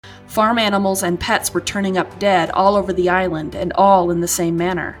Farm animals and pets were turning up dead all over the island, and all in the same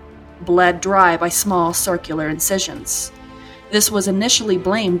manner, bled dry by small circular incisions. This was initially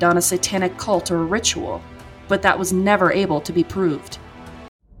blamed on a satanic cult or a ritual, but that was never able to be proved.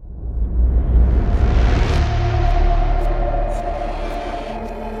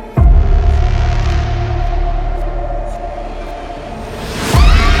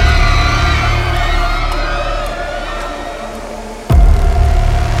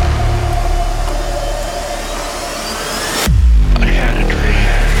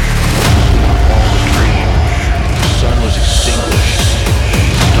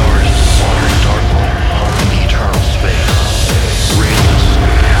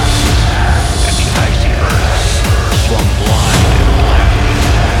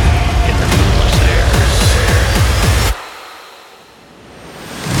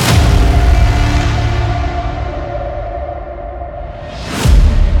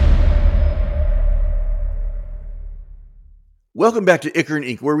 Welcome back to Ichor and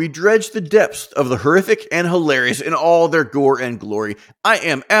Ink, where we dredge the depths of the horrific and hilarious in all their gore and glory. I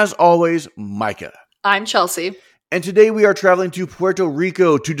am, as always, Micah. I'm Chelsea. And today we are traveling to Puerto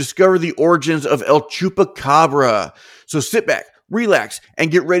Rico to discover the origins of El Chupacabra. So sit back, relax,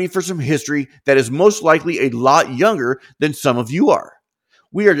 and get ready for some history that is most likely a lot younger than some of you are.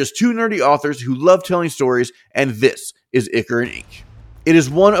 We are just two nerdy authors who love telling stories, and this is Ichor and Ink. It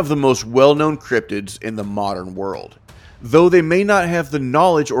is one of the most well-known cryptids in the modern world. Though they may not have the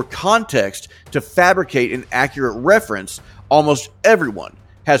knowledge or context to fabricate an accurate reference, almost everyone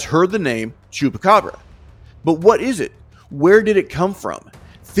has heard the name Chupacabra. But what is it? Where did it come from?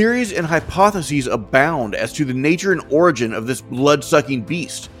 Theories and hypotheses abound as to the nature and origin of this blood-sucking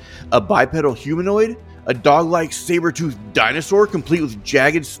beast. A bipedal humanoid? A dog-like saber-toothed dinosaur complete with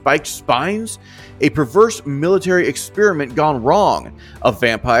jagged spiked spines? A perverse military experiment gone wrong? A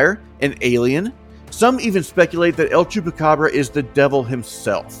vampire? An alien? Some even speculate that El Chupacabra is the devil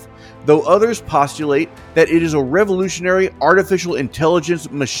himself, though others postulate that it is a revolutionary artificial intelligence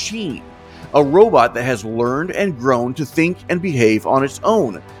machine, a robot that has learned and grown to think and behave on its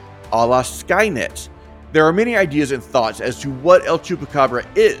own, a la Skynet. There are many ideas and thoughts as to what El Chupacabra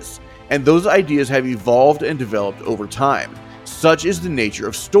is, and those ideas have evolved and developed over time. Such is the nature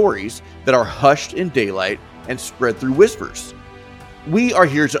of stories that are hushed in daylight and spread through whispers. We are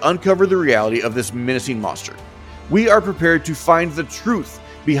here to uncover the reality of this menacing monster. We are prepared to find the truth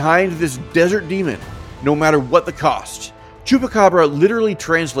behind this desert demon, no matter what the cost. Chupacabra literally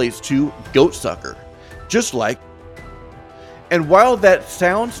translates to goat sucker, just like. And while that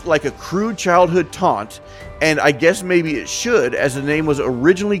sounds like a crude childhood taunt, and I guess maybe it should, as the name was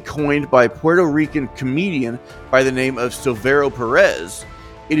originally coined by a Puerto Rican comedian by the name of Silvero Perez,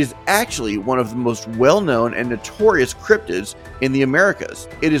 it is actually one of the most well-known and notorious cryptids in the Americas.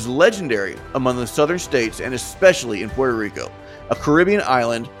 It is legendary among the southern states and especially in Puerto Rico, a Caribbean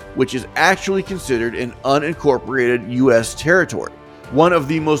island which is actually considered an unincorporated U.S. territory. One of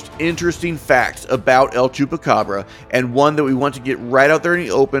the most interesting facts about El Chupacabra, and one that we want to get right out there in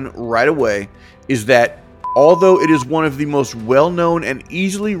the open right away, is that although it is one of the most well-known and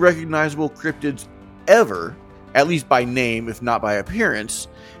easily recognizable cryptids ever, at least by name if not by appearance,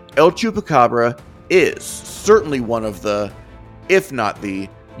 El Chupacabra is certainly one of the, if not the,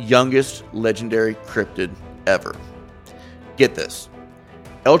 youngest legendary cryptid ever. Get this.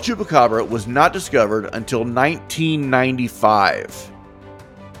 El Chupacabra was not discovered until 1995.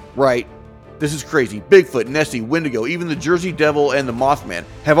 Right, this is crazy. Bigfoot, Nessie, Wendigo, even the Jersey Devil and the Mothman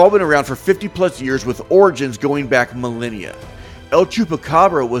have all been around for 50 plus years with origins going back millennia. El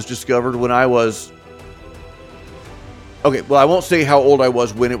Chupacabra was discovered when I was... Okay, well, I won't say how old I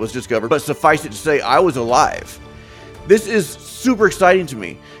was when it was discovered, but suffice it to say, I was alive. This is super exciting to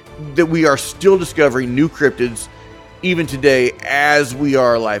me that we are still discovering new cryptids even today as we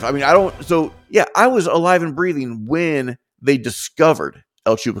are alive. I mean, I was alive and breathing when they discovered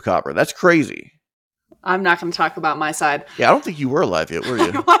El Chupacabra. That's crazy. I'm not going to talk about my side. Yeah, I don't think you were alive yet, were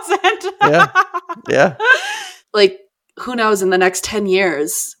you? I wasn't. Yeah. Like, who knows, in the next 10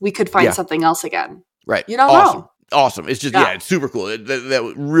 years, we could find something else again. Right. You don't know. Awesome. It's just, it's super cool.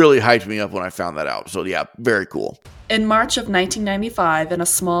 That really hyped me up when I found that out. So, yeah, very cool. In March of 1995, in a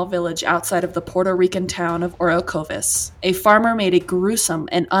small village outside of the Puerto Rican town of Orocovis, a farmer made a gruesome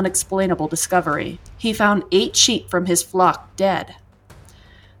and unexplainable discovery. He found 8 sheep from his flock dead.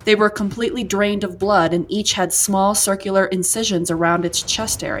 They were completely drained of blood and each had small circular incisions around its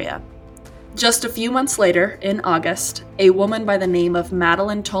chest area. Just a few months later, in August, a woman by the name of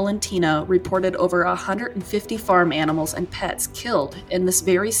Madeline Tolentino reported over 150 farm animals and pets killed in this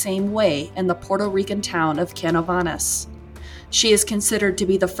very same way in the Puerto Rican town of Canovanas. She is considered to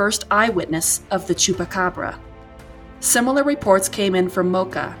be the first eyewitness of the Chupacabra. Similar reports came in from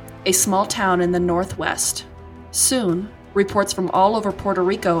Moca, a small town in the northwest. Soon, reports from all over Puerto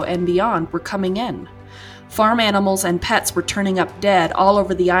Rico and beyond were coming in. Farm animals and pets were turning up dead all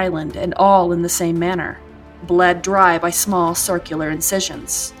over the island, and all in the same manner, bled dry by small circular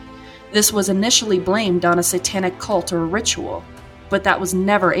incisions. This was initially blamed on a satanic cult or ritual, but that was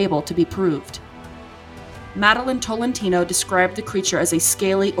never able to be proved. Madeline Tolentino described the creature as a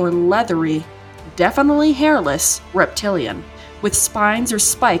scaly or leathery, definitely hairless, reptilian, with spines or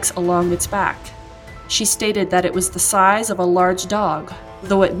spikes along its back. She stated that it was the size of a large dog,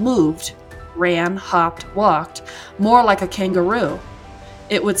 though it moved, ran, hopped, walked, more like a kangaroo.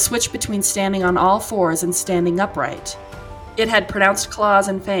 It would switch between standing on all fours and standing upright. It had pronounced claws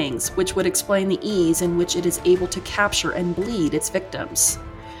and fangs, which would explain the ease in which it is able to capture and bleed its victims.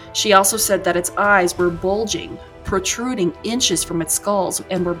 She also said that its eyes were bulging, protruding inches from its skulls,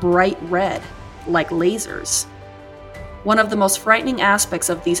 and were bright red, like lasers. One of the most frightening aspects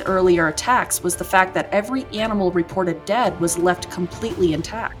of these earlier attacks was the fact that every animal reported dead was left completely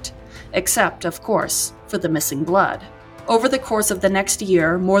intact, except, of course, for the missing blood. Over the course of the next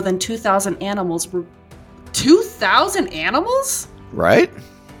year, more than 2,000 animals were... 2,000 animals? Right?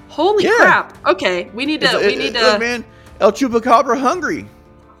 Holy crap. Okay, we need to... Look, man, El Chupacabra hungry.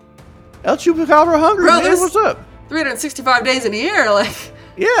 El Chupacabra hungry, bro, man. What's up? 365 days in a year, like...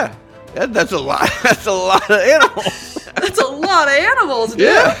 Yeah. That's a lot. That's a lot of animals. That's a lot of animals, dude.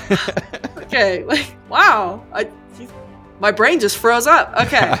 Yeah. Okay, like, wow. My brain just froze up.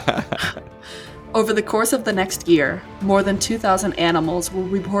 Okay. Over the course of the next year, more than 2,000 animals were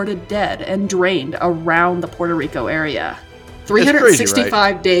reported dead and drained around the Puerto Rico area. 365 crazy,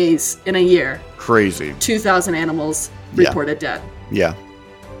 right? days in a year. Crazy. 2,000 animals reported dead. Yeah.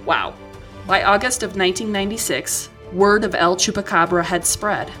 Wow. By August of 1996, word of El Chupacabra had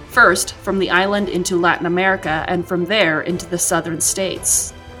spread, first from the island into Latin America and from there into the southern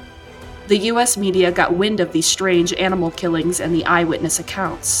states. The U.S. media got wind of these strange animal killings and the eyewitness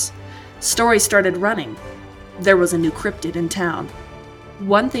accounts. Stories started running. There was a new cryptid in town.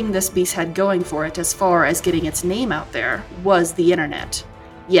 One thing this beast had going for it as far as getting its name out there was the internet.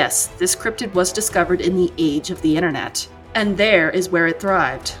 Yes, this cryptid was discovered in the age of the internet, and there is where it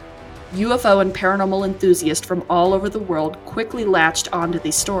thrived. UFO and paranormal enthusiasts from all over the world quickly latched onto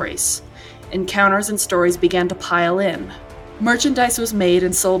these stories. Encounters and stories began to pile in. Merchandise was made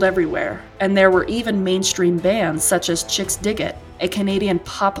and sold everywhere, and there were even mainstream bands such as Chicks Dig It, a Canadian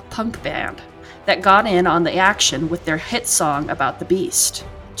pop-punk band, that got in on the action with their hit song about the beast.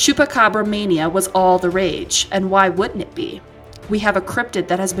 Chupacabra mania was all the rage, and why wouldn't it be? We have a cryptid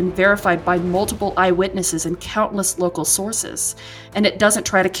that has been verified by multiple eyewitnesses and countless local sources, and it doesn't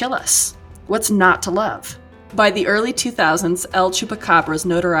try to kill us. What's not to love? By the early 2000s, El Chupacabra's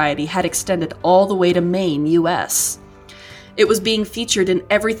notoriety had extended all the way to Maine, US. It was being featured in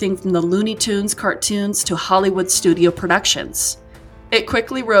everything from the Looney Tunes cartoons to Hollywood studio productions. It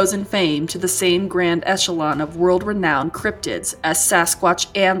quickly rose in fame to the same grand echelon of world-renowned cryptids as Sasquatch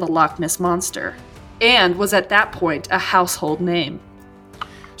and the Loch Ness Monster, and was at that point a household name.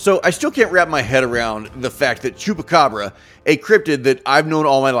 So I still can't wrap my head around the fact that Chupacabra, a cryptid that I've known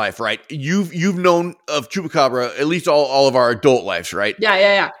all my life, right? You've known of Chupacabra at least all of our adult lives, right?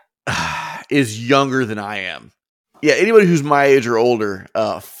 Yeah. Is younger than I am. Yeah, anybody who's my age or older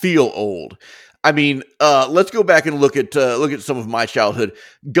feel old. I mean, let's go back and look at some of my childhood.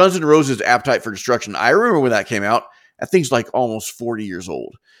 Guns N' Roses' Appetite for Destruction. I remember when that came out. That thing's like almost 40 years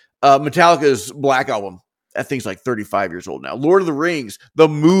old. Metallica's Black Album. That thing's like 35 years old now. Lord of the Rings, the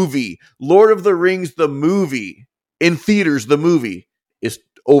movie. Lord of the Rings, the movie. In theaters, the movie is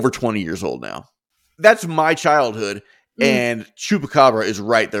over 20 years old now. That's my childhood, and Chupacabra is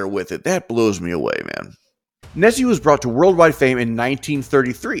right there with it. That blows me away, man. Nessie was brought to worldwide fame in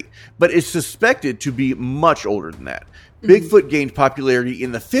 1933, but is suspected to be much older than that. Bigfoot gained popularity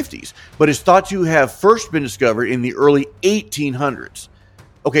in the 50s, but is thought to have first been discovered in the early 1800s.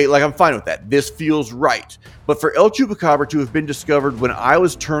 Okay, like I'm fine with that. This feels right. But for El Chupacabra to have been discovered when I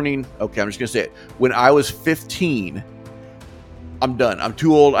was turning, okay, I'm just going to say it, when I was 15, I'm done. I'm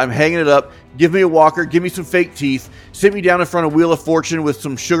too old. I'm hanging it up. Give me a walker. Give me some fake teeth. Sit me down in front of Wheel of Fortune with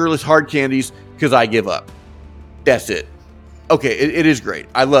some sugarless hard candies because I give up. That's it. Okay, it is great.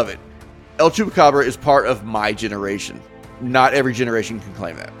 I love it. El Chupacabra is part of my generation. Not every generation can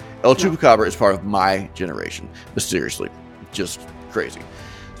claim that. El Chupacabra is part of my generation. But seriously, just crazy.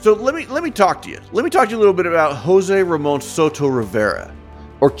 So let me talk to you. Let me talk to you a little bit about Jose Ramon Soto Rivera,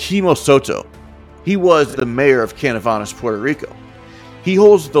 or Chemo Soto. He was the mayor of Canavanas, Puerto Rico. He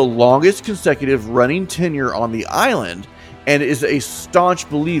holds the longest consecutive running tenure on the island and is a staunch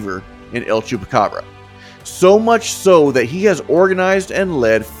believer in El Chupacabra. So much so that he has organized and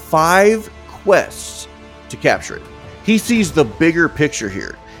led 5 quests to capture it. He sees the bigger picture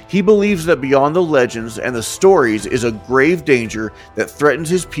here. He believes that beyond the legends and the stories is a grave danger that threatens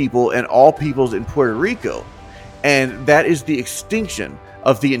his people and all peoples in Puerto Rico, and that is the extinction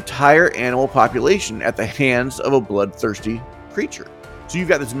of the entire animal population at the hands of a bloodthirsty creature. So you've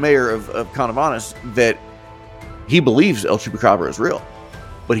got this mayor of Canavanas that he believes El Chupacabra is real,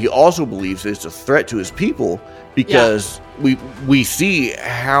 but he also believes that it's a threat to his people because we see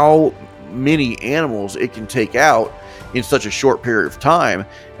how many animals it can take out in such a short period of time.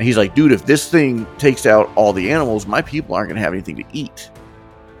 And he's like, dude, if this thing takes out all the animals, my people aren't going to have anything to eat.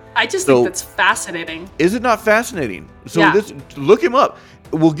 I just think that's fascinating. Is it not fascinating? So look him up.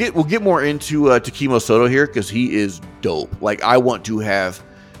 We'll get more into Chimo Soto here because he is dope. Like, I want to have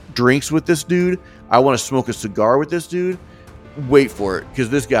drinks with this dude. I want to smoke a cigar with this dude. Wait for it, because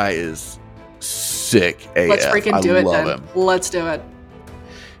this guy is sick AF. Let's freaking do it then. Him. Let's do it.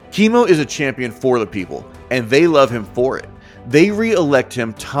 Chimo is a champion for the people, and they love him for it. They re-elect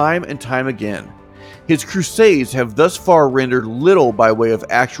him time and time again. His crusades have thus far rendered little by way of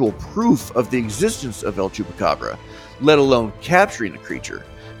actual proof of the existence of El Chupacabra, let alone capturing the creature,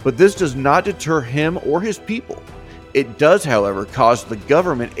 but this does not deter him or his people. It does, however, cause the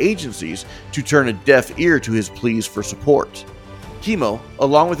government agencies to turn a deaf ear to his pleas for support. Chimo,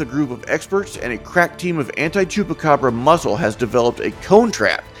 along with a group of experts and a crack team of anti-Chupacabra muscle, has developed a cone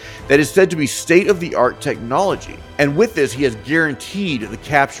trap that is said to be state-of-the-art technology, and with this he has guaranteed the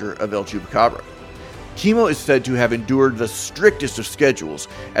capture of El Chupacabra. Chimo is said to have endured the strictest of schedules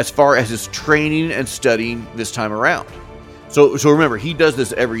as far as his training and studying this time around. So remember, he does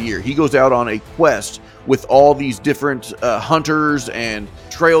this every year. He goes out on a quest with all these different hunters and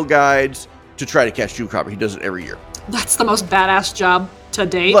trail guides to try to catch Chupacabra. He does it every year. That's the most badass job to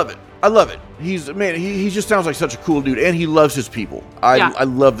date. Love it. I love it. He just sounds like such a cool dude, and he loves his people. I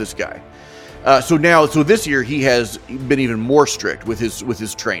love this guy. So this year he has been even more strict with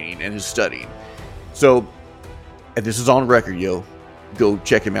his training and his studying. So, and this is on record, yo. Go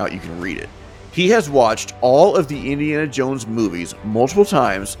check him out. You can read it. He has watched all of the Indiana Jones movies multiple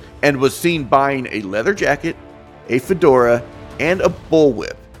times and was seen buying a leather jacket, a fedora, and a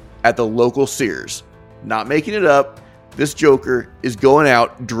bullwhip at the local Sears. Not making it up, this Joker is going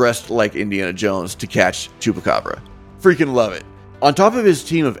out dressed like Indiana Jones to catch Chupacabra. Freaking love it. On top of his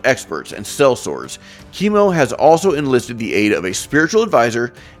team of experts and sellswords, Chimo has also enlisted the aid of a spiritual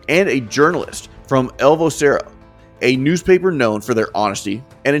advisor and a journalist from El Vocero, a newspaper known for their honesty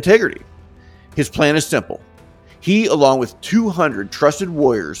and integrity. His plan is simple. He, along with 200 trusted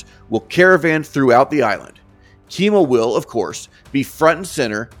warriors, will caravan throughout the island. Chimo will, of course, be front and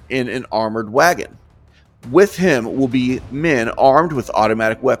center in an armored wagon. With him will be men armed with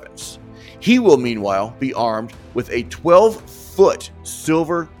automatic weapons. He will, meanwhile, be armed with a 12-foot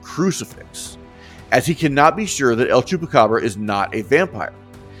silver crucifix, as he cannot be sure that El Chupacabra is not a vampire.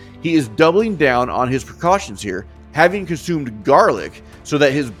 He is doubling down on his precautions here, having consumed garlic so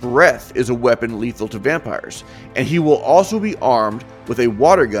that his breath is a weapon lethal to vampires, and he will also be armed with a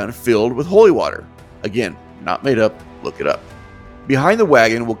water gun filled with holy water. Again, not made up, look it up. Behind the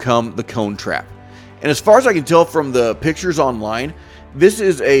wagon will come the cone trap, and as far as I can tell from the pictures online, this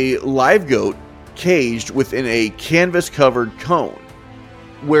is a live goat caged within a canvas-covered cone,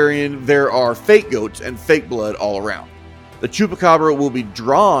 wherein there are fake goats and fake blood all around. The Chupacabra will be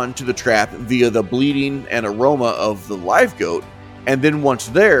drawn to the trap via the bleeding and aroma of the live goat, and then once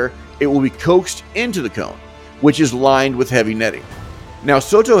there, it will be coaxed into the cone, which is lined with heavy netting. Now,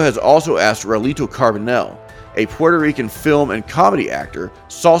 Soto has also asked Raulito Carbonell, a Puerto Rican film and comedy actor,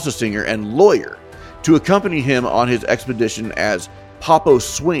 salsa singer, and lawyer, to accompany him on his expedition as Papo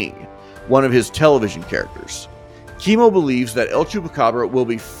Swing, one of his television characters. Chimo believes that El Chupacabra will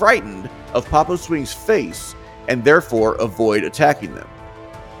be frightened of Papo Swing's face and therefore avoid attacking them.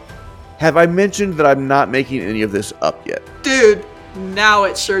 Have I mentioned that I'm not making any of this up yet? Dude, now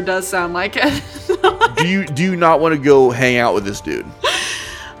it sure does sound like it. Do you not want to go hang out with this dude?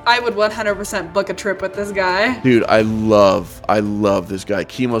 I would 100% book a trip with this guy. Dude, I love this guy.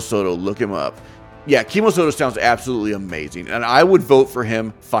 Chimo Soto, look him up. Yeah, Chimo Soto sounds absolutely amazing, and I would vote for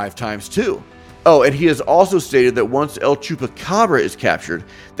him 5 times too. Oh, and he has also stated that once El Chupacabra is captured,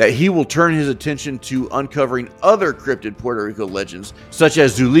 that he will turn his attention to uncovering other cryptid Puerto Rico legends, such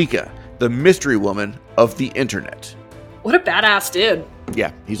as Zuleika, the mystery woman of the internet. What a badass dude.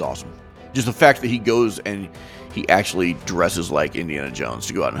 Yeah, he's awesome. Just the fact that he goes and he actually dresses like Indiana Jones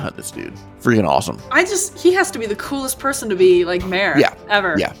to go out and hunt this dude. Freaking awesome. He has to be the coolest person to be like mayor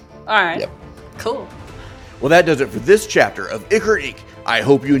ever. Yeah. All right. Yep. Cool. Well, that does it for this chapter of Icar Inc. I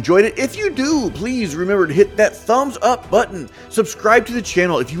hope you enjoyed it. If you do, please remember to hit that thumbs up button. Subscribe to the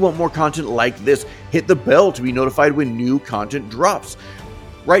channel if you want more content like this. Hit the bell to be notified when new content drops.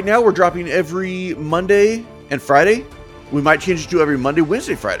 Right now, we're dropping every Monday and Friday. We might change it to every Monday,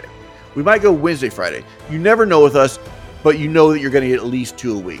 Wednesday, Friday. We might go Wednesday, Friday. You never know with us, but you know that you're going to get at least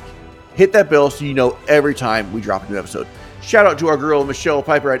 2 a week. Hit that bell so you know every time we drop a new episode. Shout out to our girl, Michelle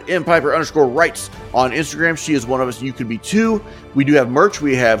Piper at mpiper_writes on Instagram. She is one of us, and you can be too. We do have merch.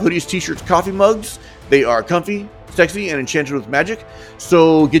 We have hoodies, t-shirts, coffee mugs. They are comfy, sexy, and enchanted with magic.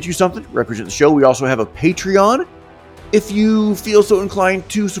 So get you something, represent the show. We also have a Patreon. If you feel so inclined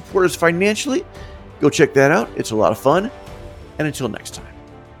to support us financially, go check that out. It's a lot of fun. And until next time,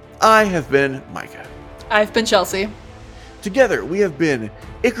 I have been Micah. I've been Chelsea. Together, we have been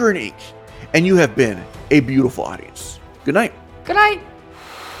Icar and Ink, and you have been a beautiful audience. Good night. Good night.